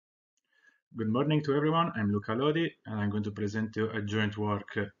Good morning to everyone. I'm Luca Lodi, and I'm going to present you a joint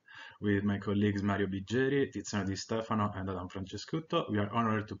work with my colleagues Mario Biggeri, Tiziano Distefano, and Adam Francescutto. We are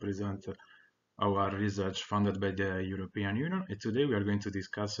honored to present our research funded by the European Union, and today we are going to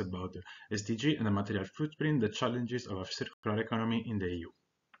discuss about SDG and the material footprint, the challenges of a circular economy in the EU.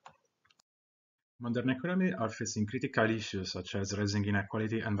 Modern economies are facing critical issues such as rising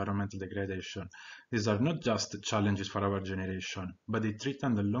inequality and environmental degradation. These are not just challenges for our generation, but they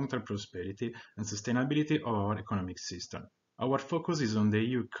threaten the long-term prosperity and sustainability of our economic system. Our focus is on the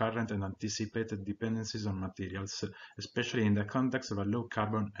EU's current and anticipated dependencies on materials, especially in the context of a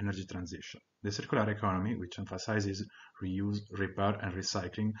low-carbon energy transition. The circular economy, which emphasizes reuse, repair, and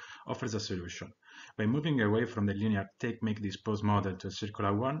recycling, offers a solution. By moving away from the linear take, make, dispose model to a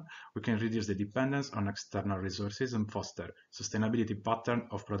circular one, we can reduce the dependence on external resources and foster sustainability pattern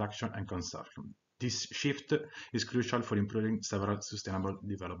of production and consumption. This shift is crucial for improving several sustainable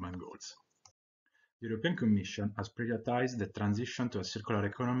development goals. The European Commission has prioritized the transition to a circular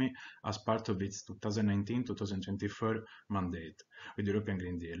economy as part of its 2019-2024 mandate, with the European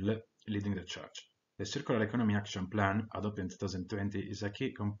Green Deal leading the charge. The Circular Economy Action Plan, adopted in 2020, is a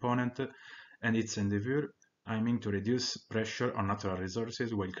key component, and its endeavour aiming to reduce pressure on natural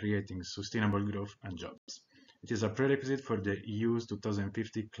resources while creating sustainable growth and jobs. It is a prerequisite for the EU's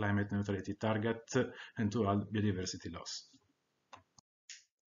 2050 climate neutrality target and to halt biodiversity loss.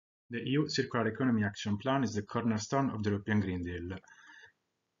 The EU Circular Economy Action Plan is the cornerstone of the European Green Deal.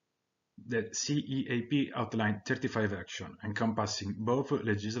 The CEAP outlined 35 actions, encompassing both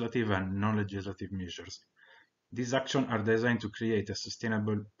legislative and non-legislative measures. These actions are designed to create a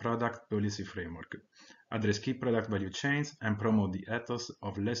sustainable product policy framework, address key product value chains, and promote the ethos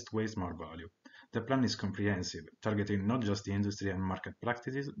of less waste, more value. The plan is comprehensive, targeting not just the industry and market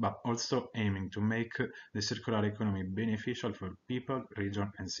practices, but also aiming to make the circular economy beneficial for people,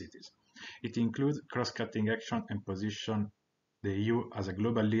 regions, and cities. It includes cross-cutting action and position the EU as a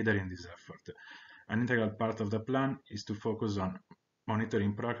global leader in this effort. An integral part of the plan is to focus on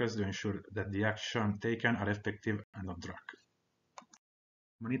monitoring progress to ensure that the actions taken are effective and on track.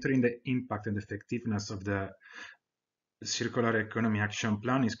 Monitoring the impact and effectiveness of the Circular Economy Action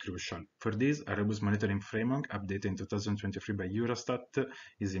Plan is crucial. For this, a robust monitoring framework, updated in 2023 by Eurostat,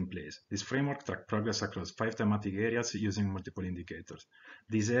 is in place. This framework tracks progress across 5 thematic areas using multiple indicators.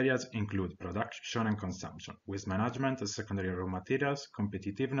 These areas include production and consumption, waste management, secondary raw materials,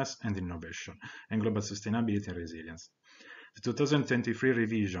 competitiveness and innovation, and global sustainability and resilience. The 2023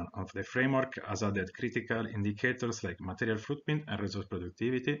 revision of the framework has added critical indicators like material footprint and resource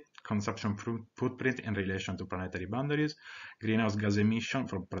productivity, consumption footprint in relation to planetary boundaries, greenhouse gas emission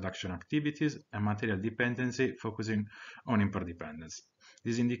from production activities, and material dependency focusing on import dependence.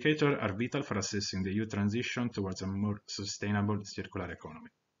 These indicators are vital for assessing the EU transition towards a more sustainable circular economy.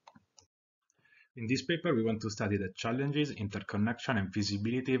 In this paper, we want to study the challenges, interconnection, and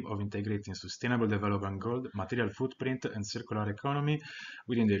feasibility of integrating sustainable development goals, material footprint, and circular economy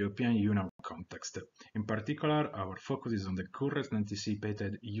within the European Union context. In particular, our focus is on the current and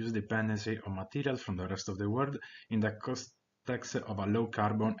anticipated use dependency of materials from the rest of the world in the context of a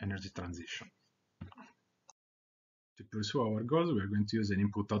low-carbon energy transition. To pursue our goals, we are going to use an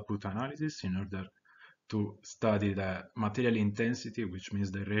input-output analysis in order to study the material intensity, which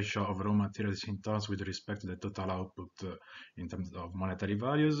means the ratio of raw materials in tons with respect to the total output in terms of monetary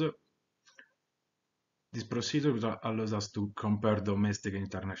values. This procedure allows us to compare domestic and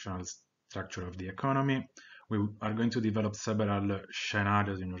international structure of the economy. We are going to develop several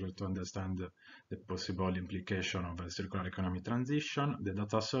scenarios in order to understand the possible implication of a circular economy transition. The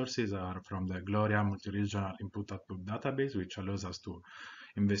data sources are from the Gloria multi-regional input-output database, which allows us to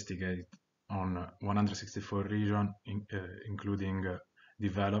investigate on 164 regions, including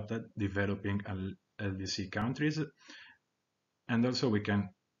developing and LDC countries. And also we can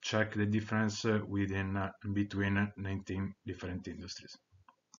check the difference between 19 different industries.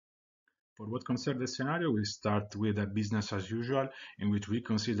 For what concerns the scenario, we start with a business as usual, in which we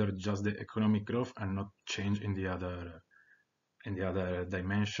consider just the economic growth and not change in the other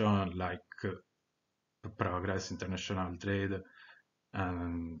dimension, like progress, international trade,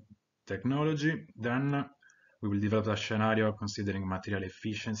 and technology. Then we will develop a scenario considering material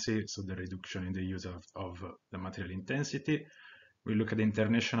efficiency, so the reduction in the use of the material intensity. We look at the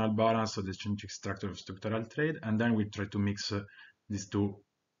international balance of the changing structure of structural trade, and then we try to mix these two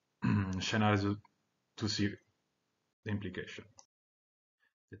scenarios to see the implication.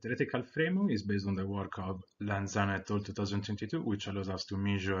 The theoretical framework is based on the work of Lanzano et al. 2022, which allows us to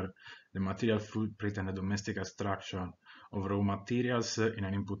measure the material footprint and the domestic extraction of raw materials in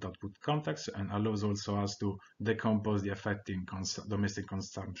an input-output context, and allows also us to decompose the affecting domestic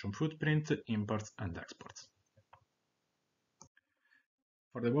consumption footprint, imports and exports.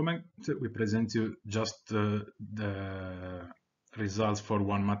 For the moment, we present you just the results for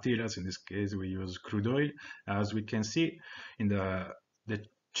one materials. In this case, we use crude oil. As we can see, in the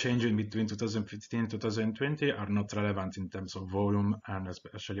change in between 2015 and 2020 are not relevant in terms of volume and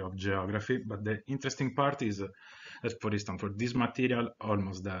especially of geography, but the interesting part is that, for instance, for this material,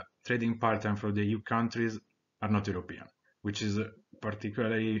 almost the trading partner for the EU countries are not European, which is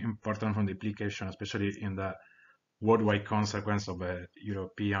particularly important from the implication, especially in the worldwide consequence of a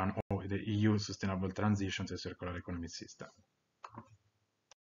European or the EU sustainable transition to a circular economy system.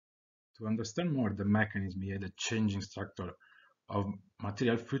 To understand more the mechanism behind the changing structure of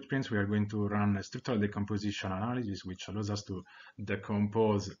material footprints, we are going to run a structural decomposition analysis, which allows us to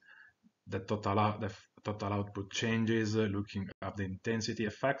decompose the total output changes, looking at the intensity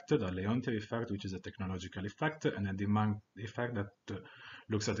effect, the Leontief effect, which is a technological effect, and a demand effect that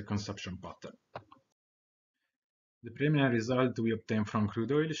looks at the consumption pattern. The preliminary result we obtained from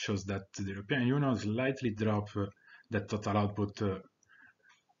crude oil shows that the European Union slightly dropped the total output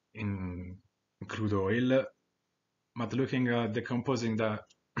in crude oil, but looking at decomposing the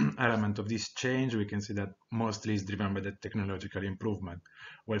element of this change, we can see that mostly is driven by the technological improvement.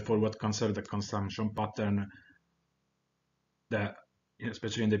 While for what concerns the consumption pattern,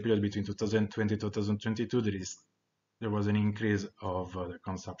 especially in the period between 2020 and 2022, there was an increase of the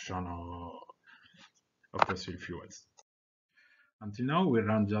consumption of fossil fuels. Until now, we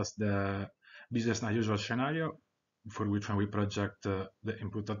run just the business as usual scenario, for which one we project the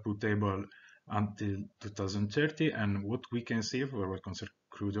input-output table until 2030, and what we can see for what concerns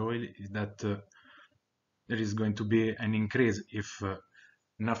crude oil is that there is going to be an increase if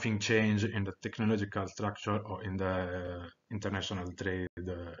nothing changes in the technological structure or in the international trade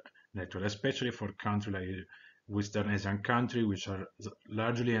network, especially for countries like Western Asian countries, which are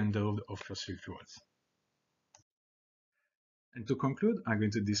largely endowed of fossil fuels. And to conclude, I'm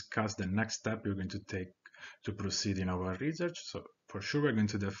going to discuss the next step we're going to take to proceed in our research. So for sure, we're going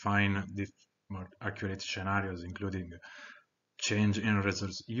to define the more accurate scenarios, including change in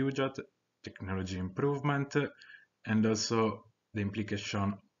resource usage, technology improvement, and also the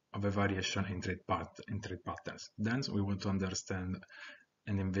implication of a variation in trade patterns. Then we want to understand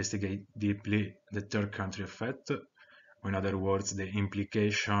and investigate deeply the third country effect, or in other words, the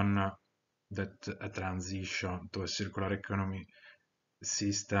implication that a transition to a circular economy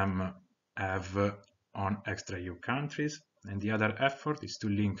system have on extra EU countries. And the other effort is to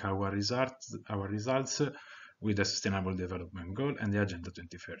link our results with the Sustainable Development Goal and the Agenda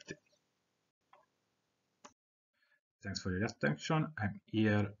 2030. Thanks for your attention. I'm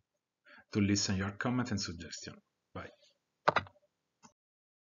here to listen to your comments and suggestions.